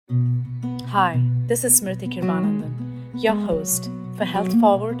Hi, this is Smriti Kirvanandan, your host for Health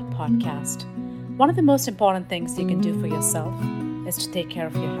Forward podcast. One of the most important things you can do for yourself is to take care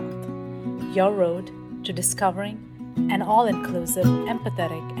of your health. Your road to discovering an all-inclusive,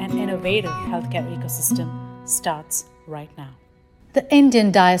 empathetic, and innovative healthcare ecosystem starts right now. The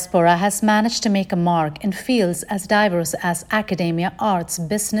Indian diaspora has managed to make a mark in fields as diverse as academia, arts,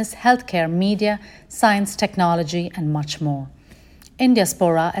 business, healthcare, media, science, technology, and much more.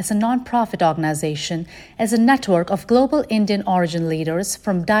 Indiaspora, as a non-profit organization, is a network of global Indian origin leaders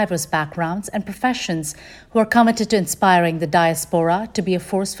from diverse backgrounds and professions who are committed to inspiring the diaspora to be a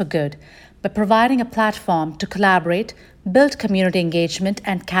force for good by providing a platform to collaborate, build community engagement,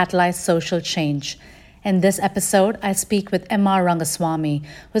 and catalyze social change. In this episode, I speak with Mr. Rangaswami,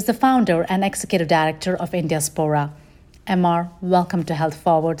 who is the founder and executive director of Indiaspora. Mr., welcome to Health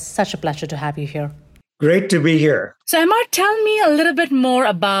Forward. Such a pleasure to have you here. Great to be here. So, Mr., tell me a little bit more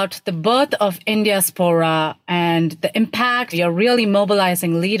about the birth of Indiaspora and the impact you're really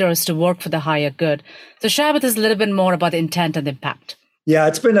mobilizing leaders to work for the higher good. So share with us a little bit more about the intent and the impact. Yeah,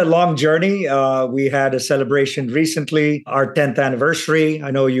 it's been a long journey. We had a celebration recently, our 10th anniversary.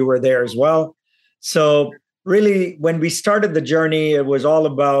 I know you were there as well. So really, when we started the journey, it was all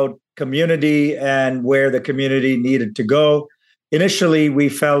about community and where the community needed to go. Initially, we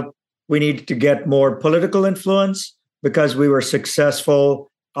felt we needed to get more political influence because we were successful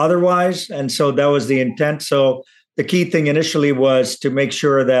otherwise. And so that was the intent. So the key thing initially was to make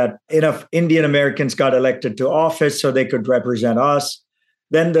sure that enough Indian Americans got elected to office so they could represent us.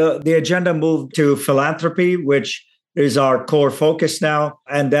 Then the agenda moved to philanthropy, which is our core focus now.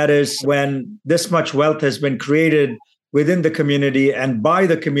 And that is when this much wealth has been created within the community and by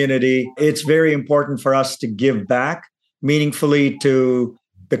the community, it's very important for us to give back meaningfully to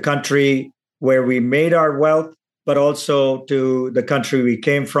the country where we made our wealth, but also to the country we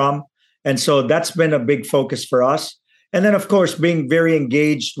came from. And so that's been a big focus for us. And then, of course, being very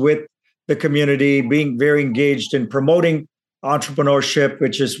engaged with the community, being very engaged in promoting entrepreneurship,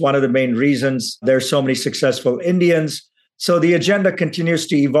 which is one of the main reasons there's so many successful Indians. So the agenda continues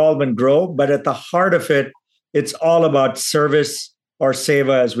to evolve and grow, but at the heart of it, it's all about service or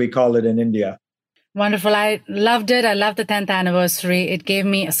seva, as we call it in India. Wonderful. I loved it. I loved the 10th anniversary. It gave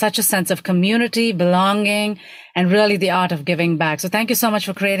me such a sense of community, belonging, and really the art of giving back. So thank you so much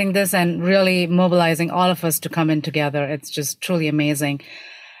for creating this and really mobilizing all of us to come in together. It's just truly amazing.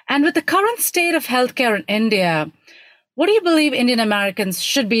 And with the current state of healthcare in India, what do you believe Indian Americans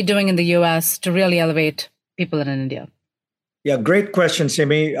should be doing in the US to really elevate people in India? Yeah, great question,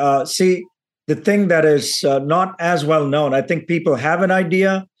 Simi. See, the thing that is not as well known, I think people have an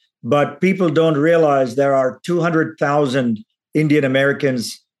idea, but people don't realize there are 200,000 Indian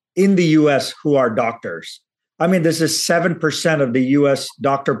Americans in the US who are doctors. I mean, this is 7% of the US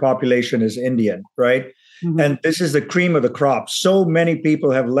doctor population is Indian, right? Mm-hmm. And this is the cream of the crop. So many people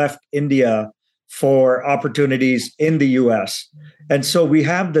have left India for opportunities in the US. And so we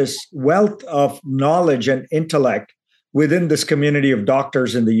have this wealth of knowledge and intellect within this community of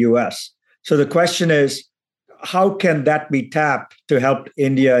doctors in the US. So the question is, how can that be tapped to help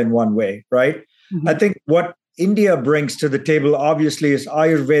India in one way, right? Mm-hmm. I think what India brings to the table, obviously, is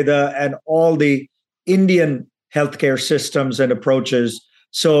Ayurveda and all the Indian healthcare systems and approaches.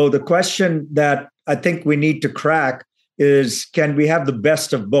 So the question that I think we need to crack is, can we have the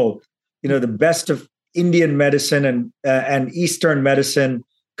best of both? You know, the best of Indian medicine and Eastern medicine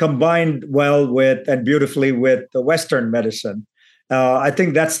combined well with and beautifully with the Western medicine. I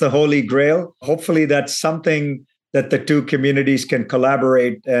think that's the holy grail. Hopefully, that's something that the two communities can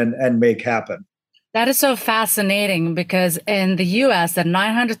collaborate and make happen. That is so fascinating because in the US, there are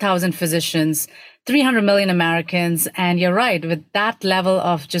 900,000 physicians, 300 million Americans. And you're right, with that level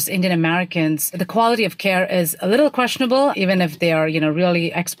of just Indian Americans, the quality of care is a little questionable, even if they are,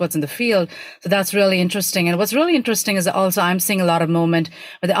 really experts in the field. So that's really interesting. And what's really interesting is also I'm seeing a lot of movement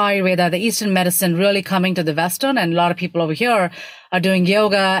with the Ayurveda, the Eastern medicine really coming to the Western. And a lot of people over here are doing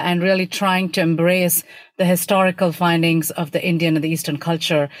yoga and really trying to embrace the historical findings of the Indian and the Eastern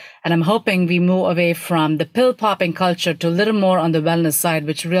culture. And I'm hoping we move away from the pill popping culture to a little more on the wellness side,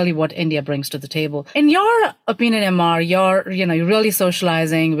 which really what India brings to the table. In your opinion, Mr., you're really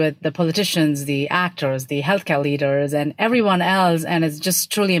socializing with the politicians, the actors, the healthcare leaders, and everyone else. And it's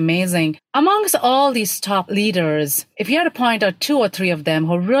just truly amazing. Amongst all these top leaders, if you had to point out 2 or 3 of them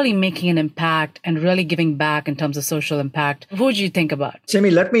who are really making an impact and really giving back in terms of social impact, who would you think about? Simi,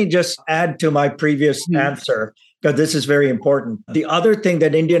 let me just add to my previous answer, because this is very important. The other thing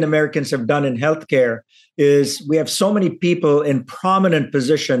that Indian Americans have done in healthcare is we have so many people in prominent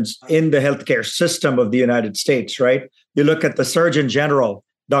positions in the healthcare system of the United States, right? You look at the Surgeon General,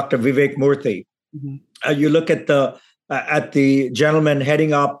 Dr. Vivek Murthy. Mhm. You look at the gentleman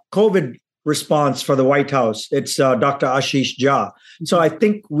heading up COVID response for the White House. It's Dr. Ashish Jha. So I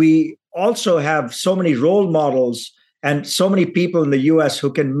think we also have so many role models and so many people in the US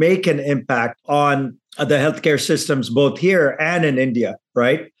who can make an impact on the healthcare systems both here and in India,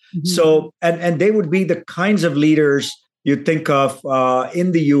 right? So, and they would be the kinds of leaders you think of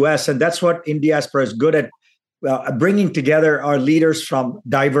in the US. And that's what Indiaspora is good at, bringing together our leaders from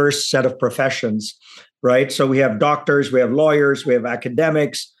diverse set of professions, right? So we have doctors, we have lawyers, we have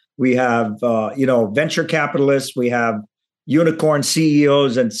academics, we have venture capitalists, we have unicorn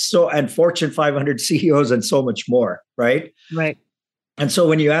CEOs and Fortune 500 CEOs and so much more, right? Right. And so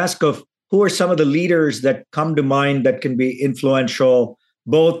when you ask of who are some of the leaders that come to mind that can be influential,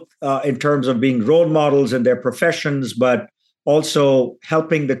 both in terms of being role models in their professions, but also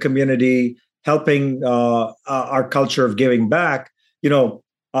helping the community, helping our culture of giving back.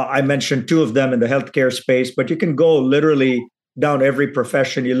 I mentioned two of them in the healthcare space, but you can go literally down every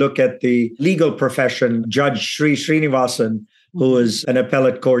profession. You look at the legal profession, Judge Sri Srinivasan, who is an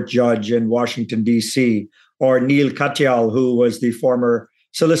appellate court judge in Washington, D.C., or Neil Katyal, who was the former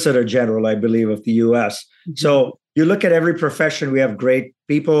Solicitor General, I believe, of the U.S. So you look at every profession, we have great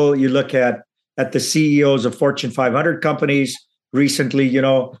people. You look at the CEOs of Fortune 500 companies. Recently,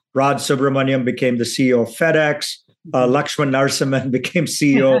 Raj Subramaniam became the CEO of FedEx. Lakshman Narasimhan became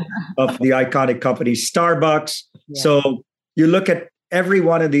CEO of the iconic company Starbucks. Yeah. So you look at every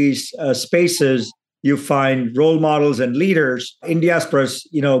one of these spaces, you find role models and leaders. Indiaspora's,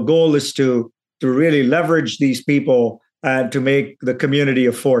 goal is to really leverage these people and to make the community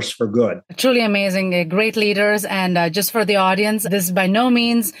a force for good. Truly amazing, great leaders. And just for the audience, this by no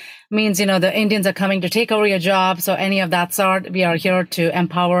means means, the Indians are coming to take over your job. So any of that sort, we are here to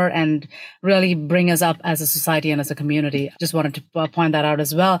empower and really bring us up as a society and as a community. Just wanted to point that out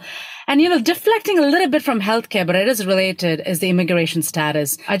as well. And, deflecting a little bit from healthcare, but it is related, is the immigration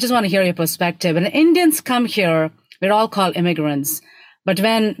status. I just want to hear your perspective. When Indians come here, we're all called immigrants. But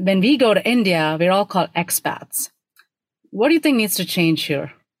when we go to India, we're all called expats. What do you think needs to change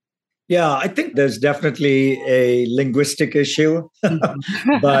here? Yeah, I think there's definitely a linguistic issue,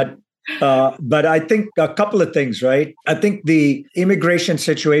 but I think a couple of things, right? I think the immigration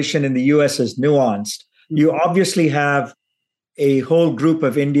situation in the U.S. is nuanced. You obviously have a whole group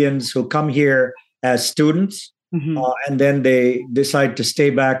of Indians who come here as students, and then they decide to stay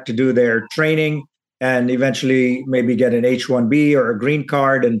back to do their training and eventually maybe get an H-1B or a green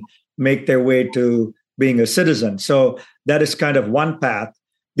card and make their way to being a citizen. So that is kind of one path.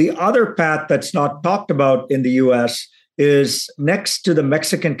 The other path that's not talked about in the US is next to the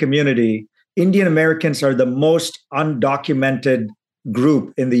Mexican community, Indian Americans are the most undocumented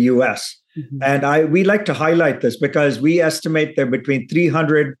group in the US. And we like to highlight this because we estimate there are between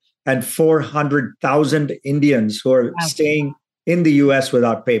 300 and 400,000 Indians who are staying in the US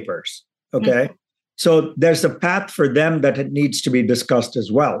without papers. Okay. So there's a path for them that needs to be discussed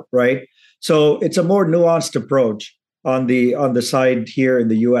as well, right? So it's a more nuanced approach on the side here in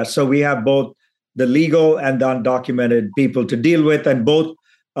the US. So we have both the legal and the undocumented people to deal with, and both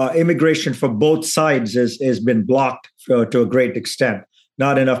immigration for both sides has been blocked to a great extent.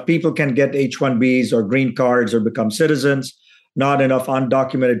 Not enough people can get H-1Bs or green cards or become citizens. Not enough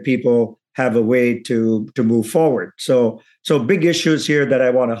undocumented people have a way to move forward. So big issues here that I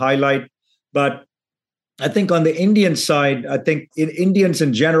want to highlight. But I think on the Indian side, I think Indians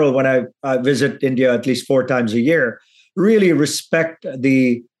in general, when I visit India at least 4 times a year, really respect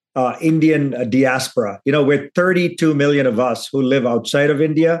the Indian diaspora. We're 32 million of us who live outside of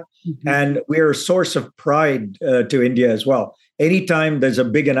India, and we're a source of pride to India as well. Anytime there's a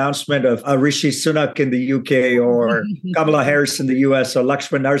big announcement of Rishi Sunak in the UK or Kamala Harris in the US or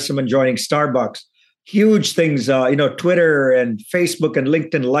Lakshman Narasimhan joining Starbucks, huge things, Twitter and Facebook and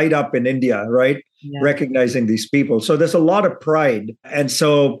LinkedIn light up in India, right? Yeah. Recognizing these people. So there's a lot of pride. And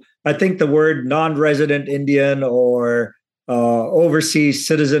so I think the word non-resident Indian or overseas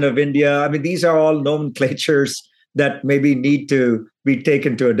citizen of India, these are all nomenclatures that maybe need to be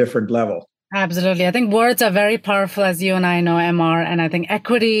taken to a different level. Absolutely. I think words are very powerful, as you and I know, MR. And I think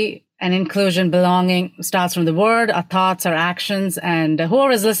equity and inclusion, belonging starts from the word, our thoughts, our actions. And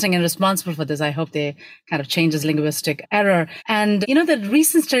whoever is listening and responsible for this, I hope they kind of change this linguistic error. And, the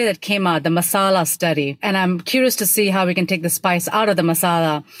recent study that came out, the masala study, and I'm curious to see how we can take the spice out of the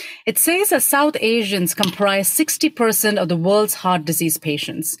masala. It says that South Asians comprise 60% of the world's heart disease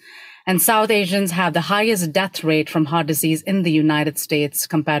patients. And South Asians have the highest death rate from heart disease in the United States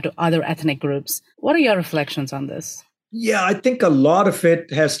compared to other ethnic groups. What are your reflections on this? Yeah, I think a lot of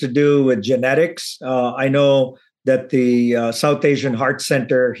it has to do with genetics. I know that the South Asian Heart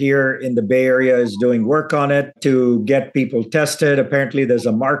Center here in the Bay Area is doing work on it to get people tested. Apparently, there's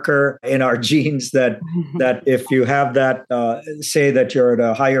a marker in our genes that if you have that, say that you're at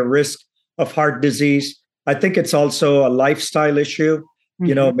a higher risk of heart disease. I think it's also a lifestyle issue.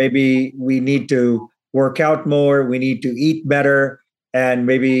 Maybe we need to work out more, we need to eat better, and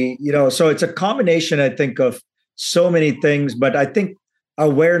maybe, so it's a combination, I think, of so many things. But I think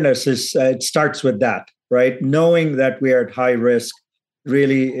awareness it starts with that, right? Knowing that we are at high risk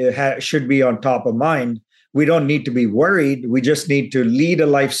really should be on top of mind. We don't need to be worried. We just need to lead a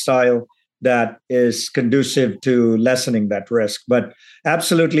lifestyle that is conducive to lessening that risk. But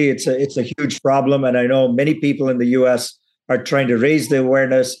absolutely, it's a huge problem. And I know many people in the US are trying to raise the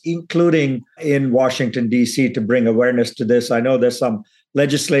awareness, including in Washington, D.C., to bring awareness to this. I know there's some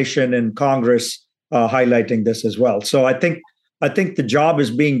legislation in Congress highlighting this as well. So I think the job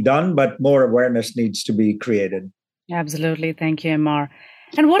is being done, but more awareness needs to be created. Absolutely. Thank you, Amar.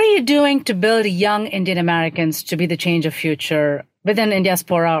 And what are you doing to build young Indian Americans to be the change of future within Indian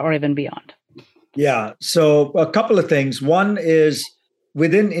diaspora or even beyond? Yeah. So a couple of things. One is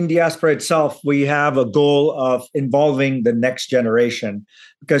within Indian diaspora itself, we have a goal of involving the next generation,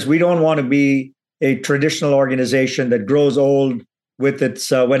 because we don't want to be a traditional organization that grows old with its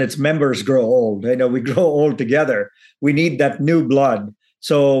when its members grow old. We grow old together. We need that new blood.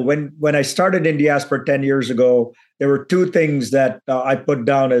 So when I started in diaspora 10 years ago, there were two things that I put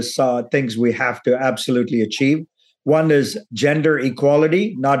down as things we have to absolutely achieve. One is gender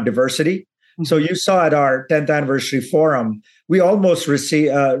equality, not diversity. So you saw at our 10th anniversary forum, we almost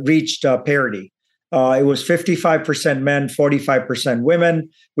reached parity. It was 55% men, 45% women,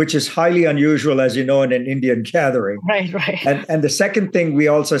 which is highly unusual, as you know, in an Indian gathering. Right. And the second thing we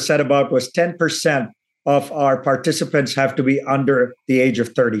also said about was 10% of our participants have to be under the age of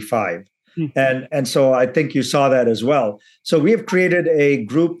 35. And so I think you saw that as well. So we have created a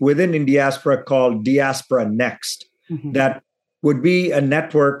group within Indian diaspora called Diaspora Next that would be a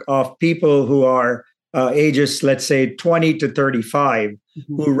network of people who are ages, let's say, 20 to 35,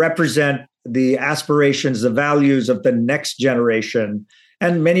 who represent the aspirations, the values of the next generation.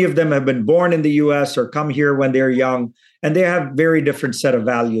 And many of them have been born in the US or come here when they're young, and they have very different set of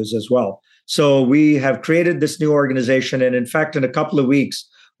values as well. So we have created this new organization. And in fact, in a couple of weeks,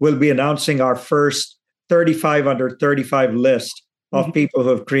 we'll be announcing our first 35 under 35 list of people who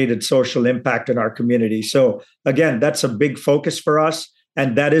have created social impact in our community. So again, that's a big focus for us.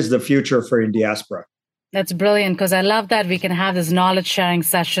 And that is the future for Indian diaspora. That's brilliant, because I love that we can have this knowledge sharing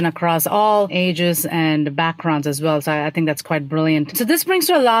session across all ages and backgrounds as well. So I think that's quite brilliant. So this brings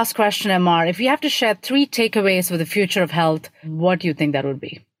to a last question, Amar. If you have to share 3 takeaways for the future of health, what do you think that would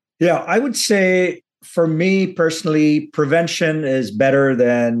be? Yeah, I would say for me personally, prevention is better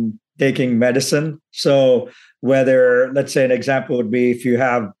than taking medicine. So whether, let's say an example would be if you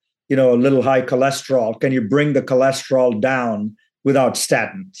have, a little high cholesterol, can you bring the cholesterol down without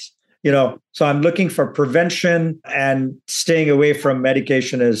statins? So I'm looking for prevention and staying away from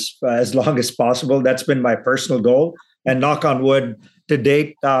medication as long as possible. That's been my personal goal. And knock on wood, to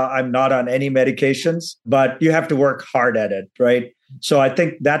date, I'm not on any medications, but you have to work hard at it, right? So I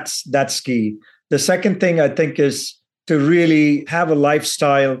think that's key. The second thing I think is to really have a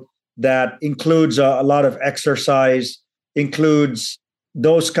lifestyle that includes a lot of exercise, includes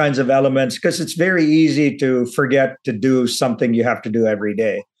those kinds of elements, because it's very easy to forget to do something you have to do every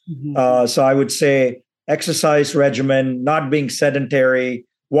day. So I would say exercise regimen, not being sedentary,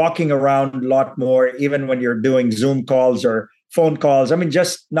 walking around a lot more, even when you're doing Zoom calls or phone calls. I mean,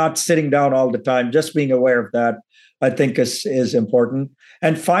 just not sitting down all the time, just being aware of that, I think is important.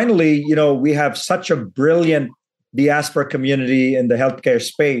 And finally, we have such a brilliant diaspora community in the healthcare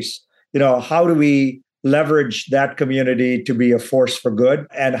space. How do we leverage that community to be a force for good?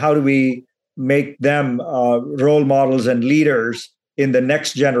 And how do we make them role models and leaders in the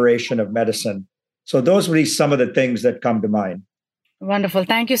next generation of medicine? So those would be some of the things that come to mind. Wonderful.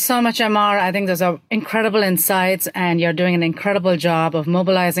 Thank you so much, Amar. I think those are incredible insights, and you're doing an incredible job of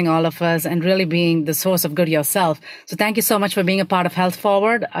mobilizing all of us and really being the source of good yourself. So thank you so much for being a part of Health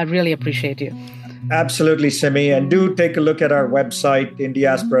Forward. I really appreciate you. Absolutely, Simi. And do take a look at our website,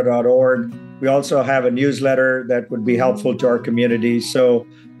 indiaspora.org. We also have a newsletter that would be helpful to our community. So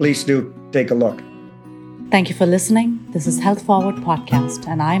please do take a look. Thank you for listening. This is Health Forward Podcast,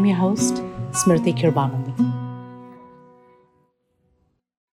 and I'm your host, Smriti Kirbanandi.